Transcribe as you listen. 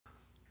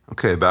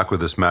Okay, back with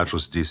this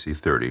Matchless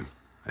DC-30.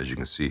 As you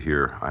can see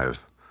here, I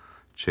have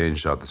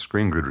changed out the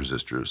screen grid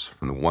resistors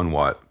from the 1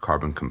 watt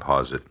carbon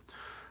composite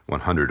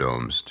 100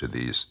 ohms to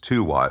these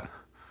 2 watt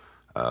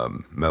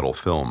metal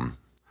film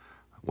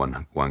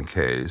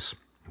 1Ks,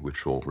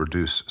 which will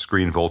reduce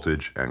screen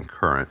voltage and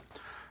current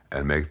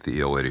and make the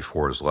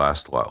EL84s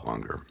last a lot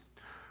longer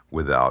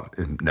without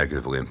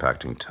negatively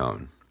impacting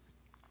tone.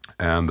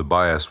 And the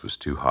bias was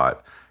too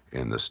hot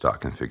in the stock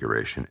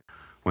configuration.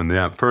 When the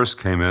amp first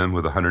came in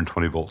with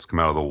 120 volts come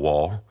out of the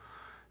wall,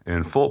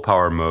 in full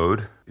power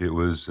mode, it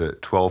was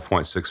at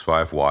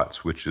 12.65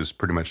 watts, which is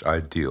pretty much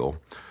ideal.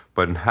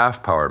 But in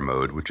half power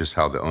mode, which is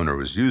how the owner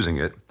was using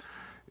it,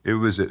 it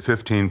was at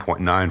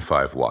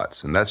 15.95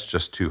 watts, and that's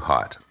just too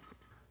hot.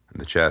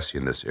 And the chassis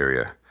in this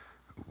area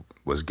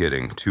was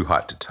getting too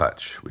hot to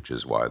touch, which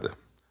is why the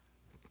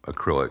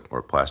acrylic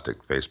or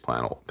plastic face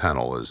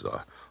panel is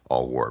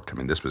all warped. I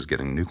mean, this was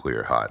getting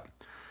nuclear hot.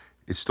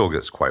 It still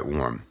gets quite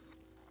warm.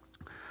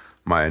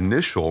 My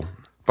initial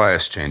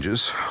bias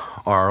changes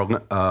are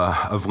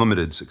of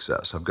limited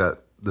success. I've got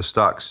the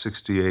stock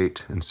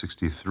 68 and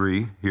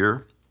 63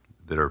 here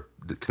that are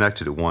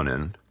connected at one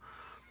end,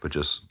 but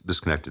just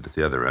disconnected at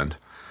the other end.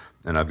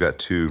 And I've got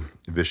two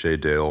Vichy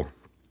Dale,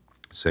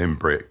 same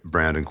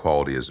brand and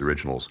quality as the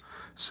originals,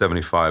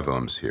 75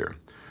 ohms here.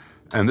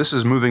 And this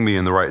is moving me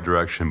in the right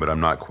direction, but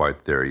I'm not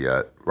quite there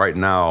yet. Right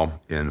now,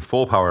 in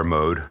full power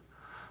mode,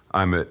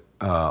 I'm at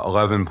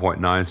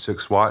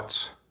 11.96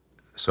 watts.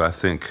 So I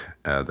think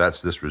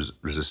that's this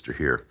resistor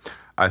here.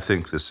 I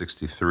think the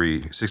 62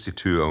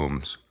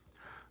 ohms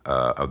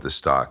of the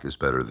stock is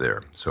better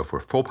there. So for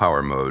full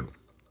power mode,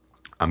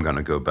 I'm going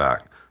to go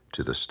back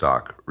to the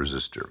stock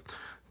resistor.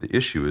 The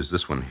issue is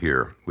this one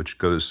here, which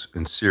goes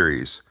in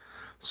series.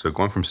 So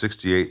going from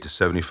 68 to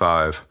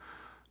 75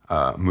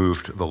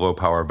 moved the low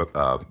power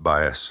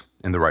bias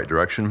in the right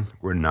direction.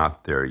 We're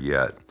not there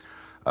yet.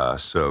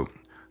 So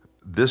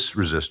this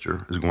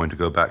resistor is going to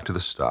go back to the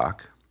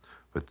stock,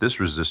 but this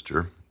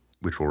resistor,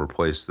 which will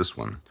replace this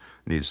one,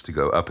 needs to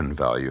go up in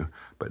value,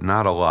 but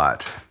not a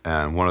lot.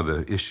 And one of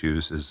the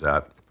issues is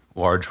that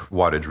large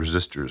wattage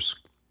resistors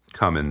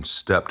come in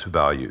stepped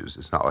values.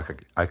 It's not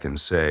like I can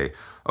say,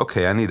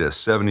 okay, I need a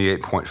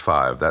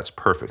 78.5. That's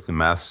perfect. The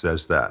math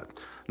says that.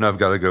 No, I've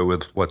got to go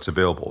with what's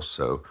available.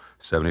 So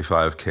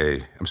 75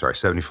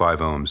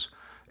 ohms,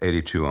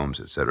 82 ohms,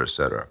 et cetera, et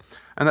cetera.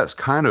 And that's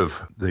kind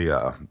of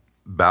the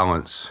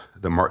balance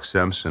that Mark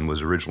Sampson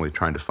was originally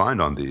trying to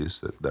find on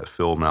these, that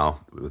Phil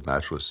now with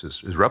Matchless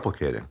is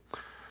replicating.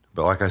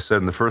 But like I said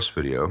in the first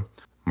video,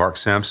 Mark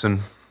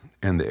Sampson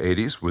in the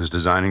 80s was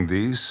designing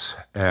these,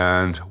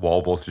 and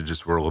wall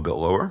voltages were a little bit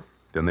lower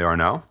than they are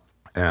now.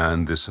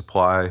 And the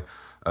supply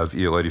of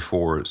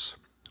EL84s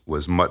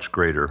was much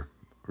greater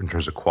in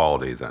terms of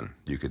quality then.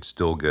 You could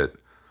still get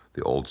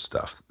the old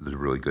stuff, the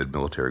really good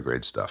military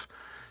grade stuff.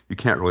 You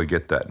can't really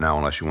get that now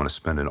unless you want to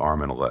spend an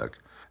arm and a leg.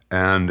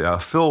 And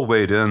Phil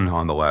weighed in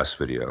on the last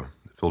video,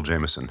 Phil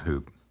Jameson,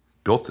 who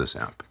built this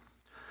amp.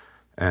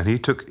 And he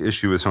took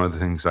issue with some of the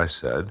things I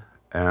said.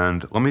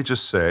 And let me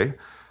just say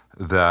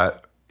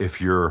that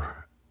if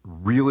you're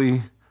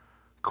really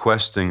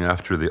questing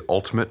after the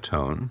ultimate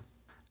tone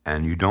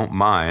and you don't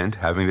mind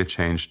having to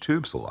change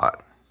tubes a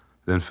lot,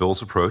 then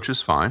Phil's approach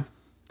is fine.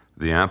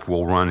 The amp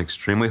will run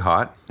extremely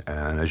hot,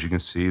 and as you can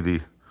see,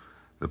 the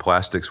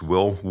plastics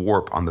will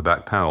warp on the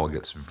back panel. It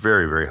gets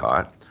very, very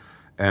hot.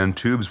 And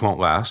tubes won't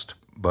last,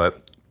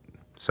 but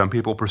some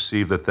people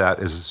perceive that that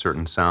is a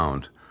certain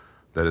sound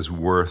that is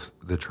worth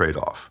the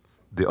trade-off.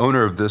 The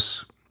owner of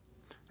this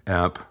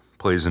amp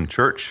plays in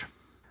church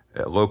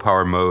at low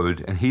power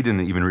mode, and he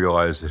didn't even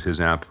realize that his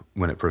amp,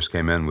 when it first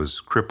came in, was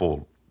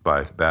crippled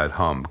by bad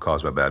hum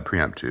caused by bad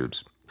preamp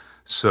tubes.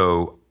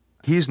 So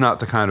he's not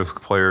the kind of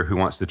player who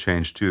wants to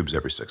change tubes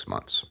every 6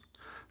 months.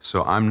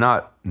 So I'm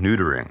not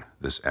neutering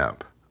this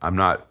amp. I'm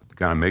not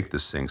gonna make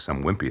this thing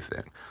some wimpy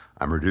thing.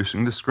 I'm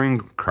reducing the screen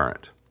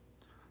current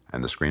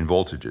and the screen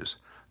voltages.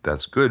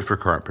 That's good for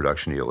current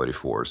production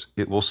EL84s.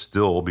 It will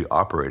still be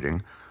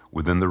operating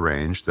within the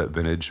range that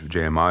vintage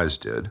JMIs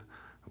did,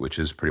 which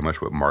is pretty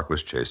much what Mark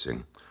was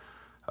chasing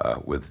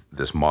with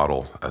this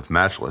model of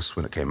Matchless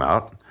when it came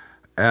out.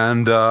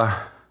 And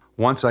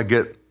once I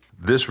get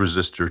this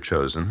resistor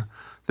chosen,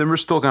 then we're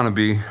still gonna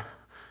be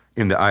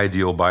in the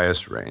ideal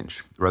bias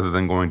range. Rather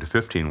than going to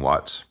 15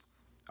 watts,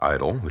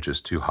 idle, which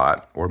is too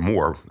hot, or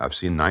more. I've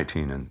seen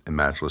 19 in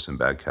Matchless and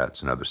Bad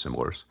Cats and other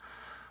similars.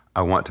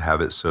 I want to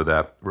have it so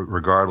that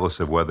regardless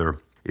of whether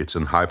it's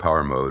in high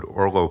power mode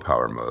or low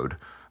power mode,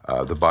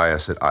 the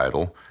bias at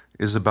idle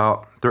is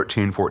about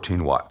 13,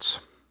 14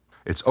 watts.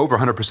 It's over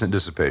 100%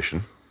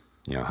 dissipation.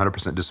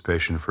 100%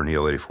 dissipation for an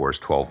EL84 is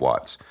 12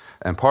 watts.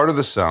 And part of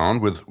the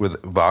sound with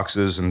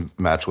Voxes and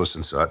Matchless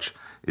and such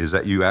is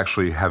that you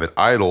actually have it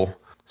idle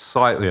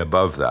slightly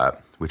above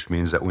that, which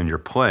means that when you're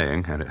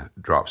playing and it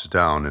drops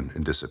down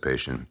in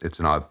dissipation, it's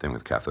an odd thing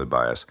with cathode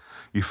bias,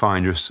 you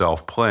find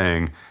yourself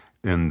playing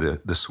in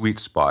the sweet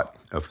spot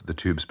of the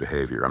tube's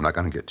behavior. I'm not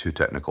going to get too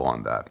technical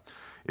on that.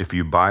 If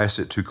you bias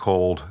it too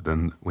cold,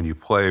 then when you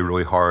play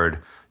really hard,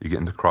 you get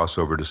into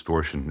crossover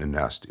distortion and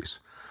nasties.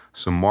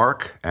 So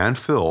Mark and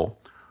Phil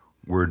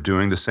were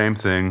doing the same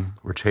thing.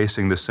 We're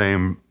chasing the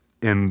same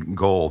end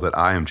goal that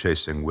I am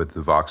chasing with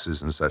the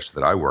Voxes and such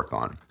that I work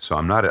on. So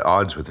I'm not at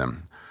odds with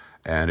him.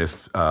 And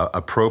if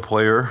a pro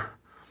player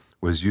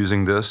was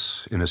using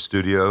this in a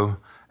studio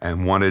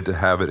and wanted to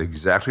have it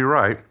exactly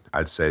right,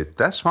 I'd say,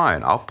 that's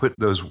fine. I'll put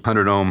those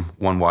 100 ohm,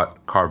 1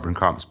 watt carbon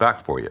comps back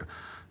for you.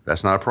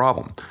 That's not a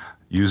problem.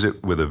 Use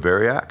it with a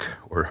Variac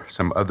or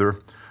some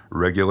other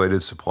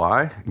regulated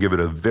supply. Give it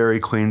a very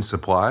clean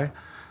supply,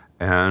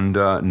 and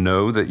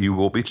know that you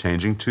will be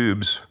changing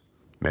tubes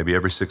maybe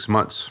every 6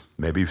 months,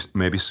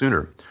 maybe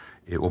sooner.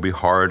 It will be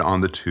hard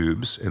on the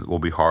tubes. It will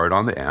be hard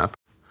on the amp.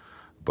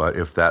 But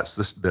if that's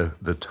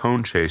the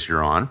tone chase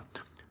you're on,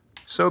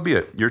 so be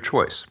it. Your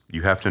choice.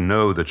 You have to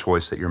know the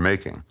choice that you're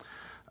making.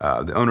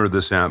 The owner of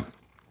this amp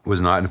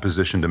was not in a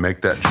position to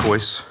make that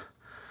choice,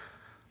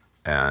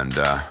 and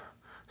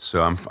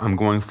so I'm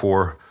going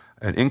for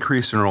an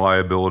increase in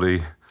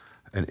reliability,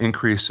 an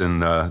increase in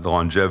the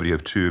longevity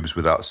of tubes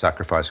without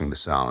sacrificing the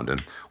sound.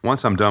 And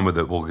once I'm done with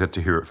it, we'll get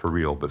to hear it for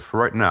real. But for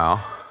right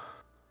now,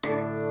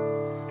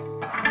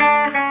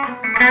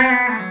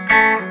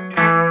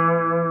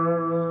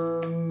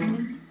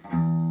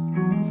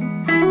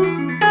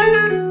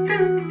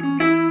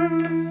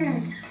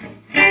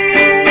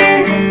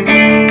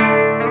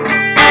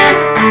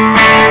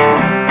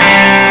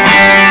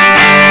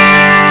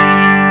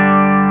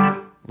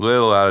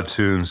 little out of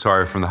tune.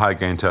 Sorry, from the high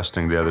gain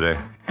testing the other day.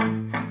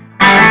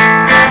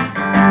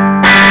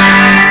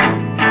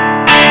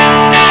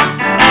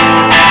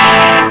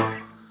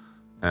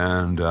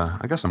 And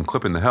I guess I'm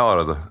clipping the hell out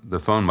of the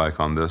phone mic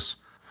on this.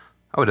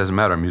 Oh, it doesn't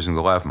matter. I'm using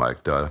the lav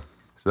mic. Duh.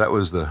 So that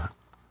was the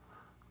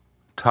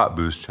top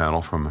boost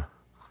channel from,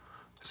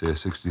 say, a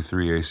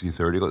 63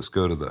 AC-30. Let's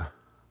go to the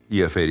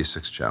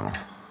EF86 channel.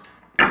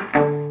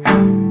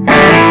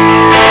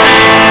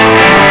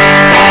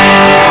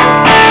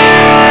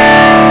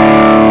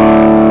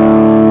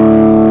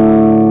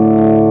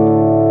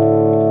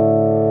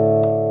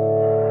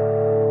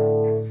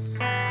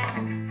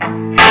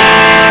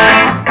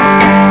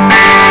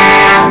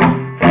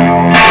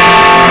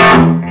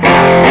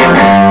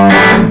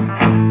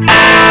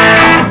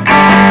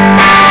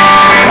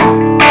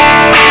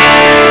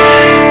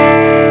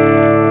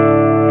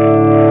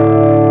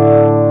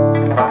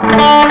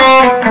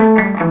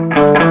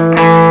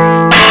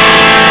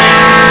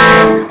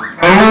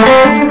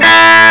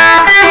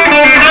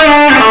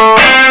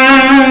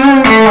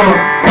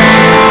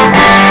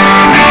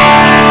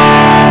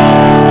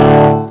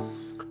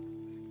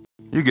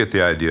 You get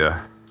the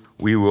idea.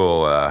 We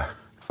will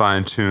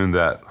fine-tune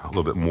that a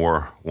little bit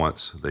more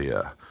once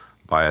the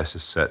bias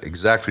is set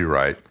exactly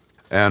right.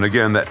 And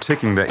again, that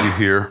ticking that you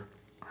hear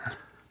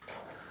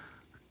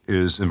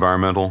is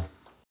environmental.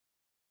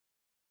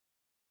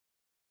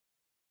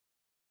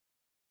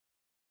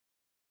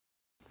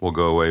 Will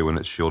go away when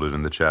it's shielded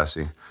in the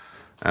chassis.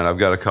 And I've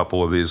got a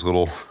couple of these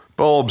little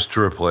bulbs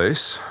to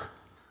replace.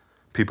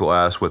 People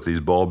ask what these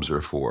bulbs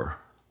are for.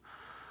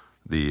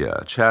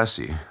 The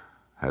chassis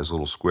has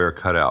little square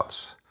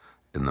cutouts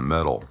in the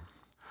metal,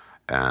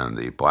 and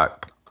the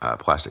black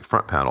plastic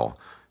front panel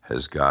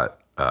has got,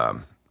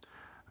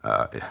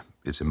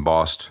 it's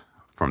embossed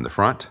from the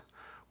front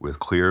with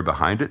clear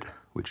behind it,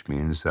 which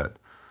means that,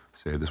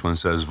 say this one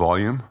says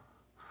volume,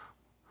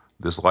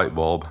 this light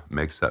bulb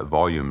makes that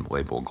volume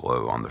label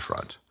glow on the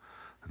front.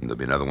 And there'll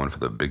be another one for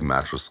the big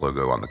Matchless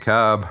logo on the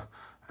cab,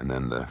 and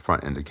then the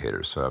front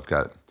indicators. So I've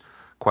got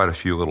quite a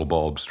few little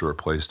bulbs to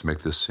replace to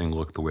make this thing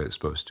look the way it's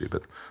supposed to,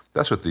 but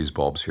that's what these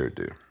bulbs here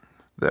do.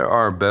 There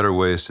are better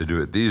ways to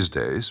do it these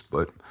days,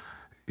 but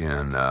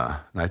in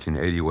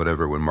 1980,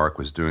 whatever, when Mark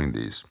was doing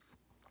these,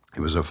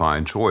 it was a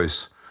fine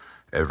choice.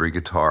 Every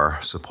guitar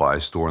supply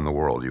store in the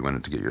world, you went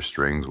in to get your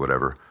strings,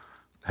 whatever,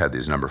 had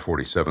these number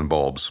 47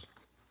 bulbs,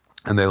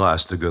 and they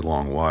last a good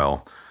long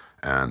while,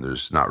 and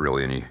there's not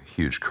really any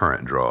huge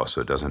current draw,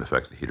 so it doesn't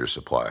affect the heater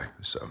supply.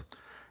 So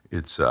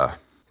it's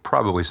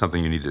probably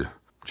something you need to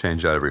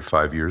change out every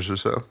 5 years or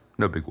so.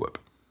 No big whoop.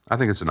 I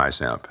think it's a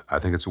nice amp. I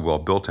think it's a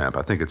well-built amp.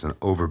 I think it's an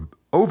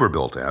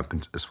overbuilt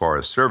amp as far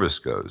as service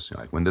goes. You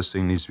know, like when this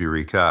thing needs to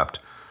be recapped,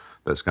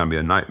 that's going to be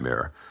a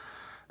nightmare.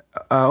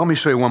 Let me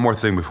show you one more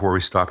thing before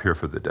we stop here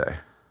for the day.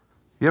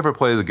 You ever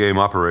play the game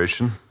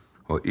Operation?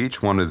 Well,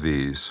 each one of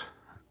these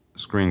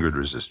screen grid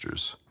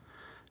resistors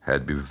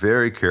had to be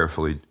very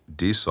carefully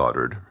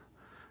desoldered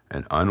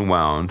and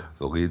unwound,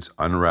 the leads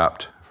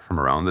unwrapped from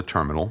around the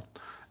terminal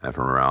and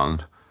from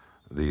around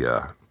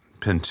the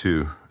pin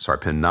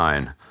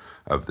 9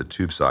 of the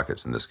tube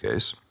sockets in this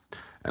case.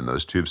 And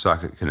those tube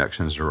socket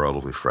connections are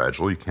relatively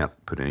fragile. You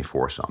can't put any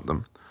force on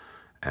them.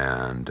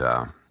 And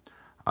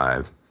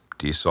I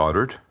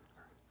desoldered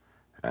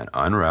and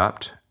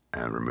unwrapped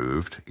and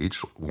removed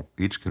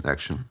each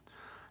connection,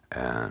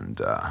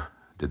 and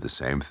did the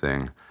same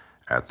thing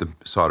at the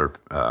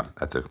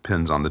at the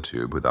pins on the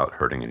tube without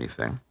hurting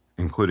anything,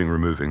 including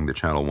removing the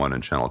channel 1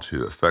 and channel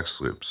 2 effects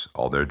loops,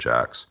 all their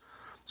jacks,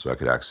 so I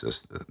could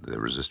access the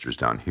resistors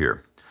down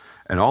here.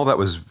 And all that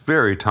was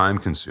very time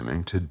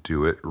consuming to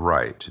do it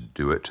right, to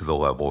do it to the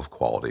level of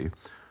quality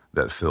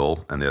that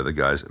Phil and the other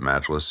guys at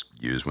Matchless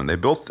used when they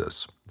built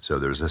this. So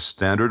there's a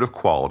standard of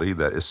quality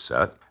that is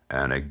set,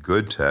 and a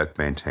good tech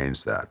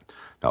maintains that.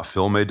 Now,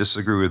 Phil may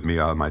disagree with me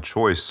on my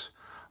choice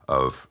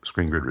of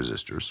screen grid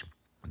resistors.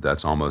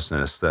 That's almost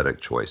an aesthetic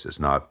choice. It's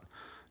not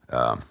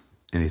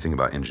anything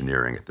about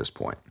engineering at this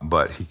point.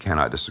 But he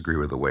cannot disagree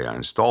with the way I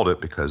installed it,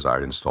 because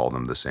I installed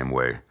them the same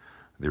way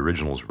the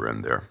originals were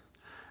in there.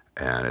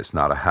 And it's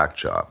not a hack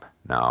job.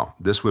 Now,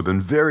 this would have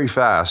been very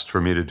fast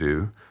for me to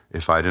do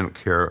if I didn't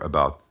care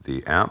about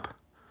the amp,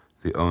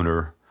 the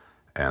owner,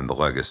 and the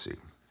legacy.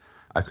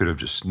 I could have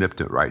just snipped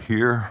it right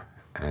here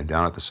and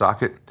down at the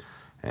socket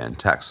and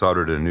tack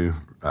soldered a new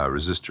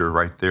resistor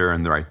right there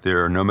and right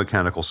there. No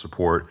mechanical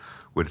support.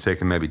 Would have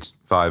taken maybe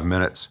 5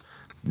 minutes.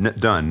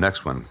 Done.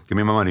 Next one. Give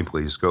me my money,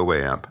 please. Go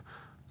away, amp.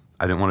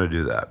 I didn't want to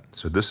do that.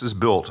 So this is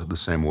built the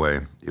same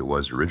way it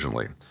was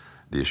originally.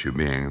 The issue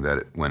being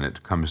that when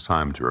it comes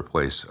time to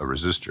replace a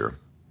resistor,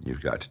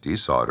 you've got to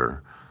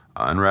desolder,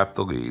 unwrap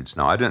the leads.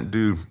 Now, I didn't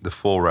do the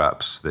full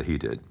wraps that he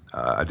did.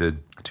 I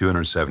did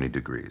 270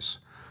 degrees.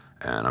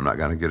 And I'm not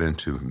going to get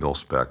into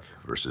mil-spec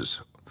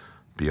versus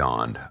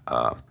beyond.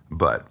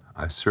 But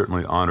I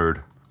certainly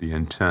honored the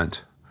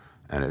intent,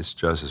 and it's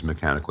just as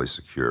mechanically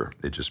secure.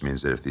 It just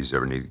means that if these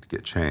ever need to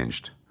get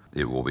changed,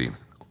 it will be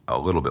a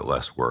little bit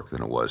less work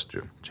than it was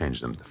to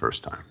change them the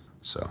first time.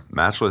 So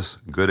Matchless,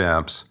 good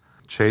amps.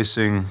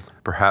 Chasing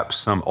perhaps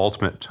some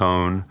ultimate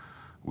tone,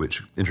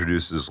 which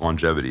introduces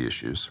longevity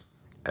issues.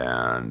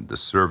 And the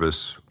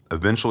service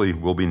eventually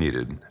will be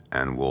needed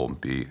and will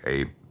be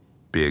a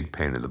big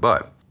pain in the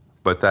butt.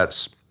 But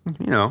that's,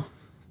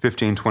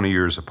 15, 20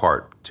 years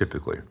apart,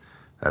 typically.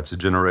 That's a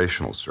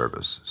generational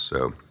service.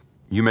 So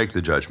you make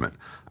the judgment.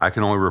 I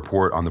can only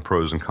report on the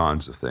pros and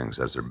cons of things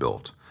as they're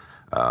built.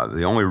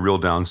 The only real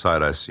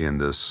downside I see in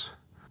this,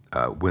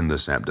 when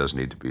this amp does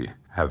need to be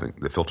having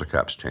the filter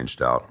caps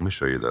changed out. Let me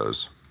show you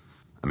those.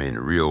 I mean,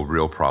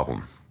 real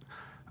problem.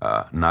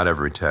 Not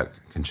every tech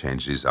can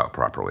change these out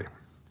properly.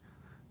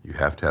 You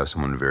have to have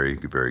someone very,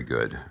 very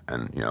good.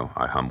 And,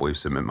 I humbly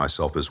submit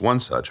myself as one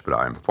such, but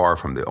I am far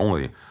from the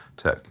only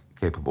tech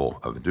capable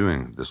of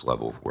doing this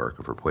level of work,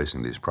 of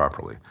replacing these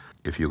properly.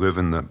 If you live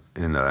in an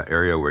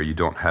area where you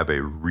don't have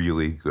a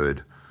really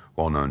good,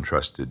 well-known,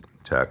 trusted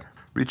tech,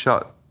 reach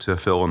out to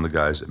Phil and the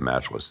guys at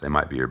Matchless. They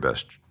might be your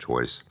best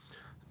choice.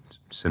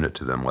 Send it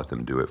to them, let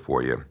them do it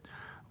for you.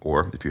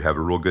 Or if you have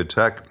a real good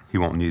tech, he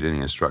won't need any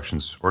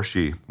instructions, or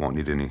she won't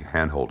need any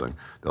hand-holding.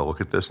 They'll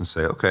look at this and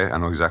say, okay, I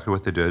know exactly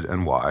what they did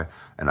and why,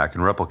 and I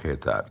can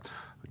replicate that.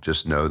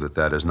 Just know that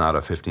that is not a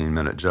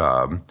 15-minute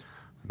job.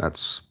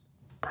 That's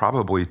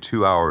probably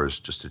 2 hours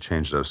just to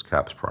change those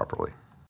caps properly.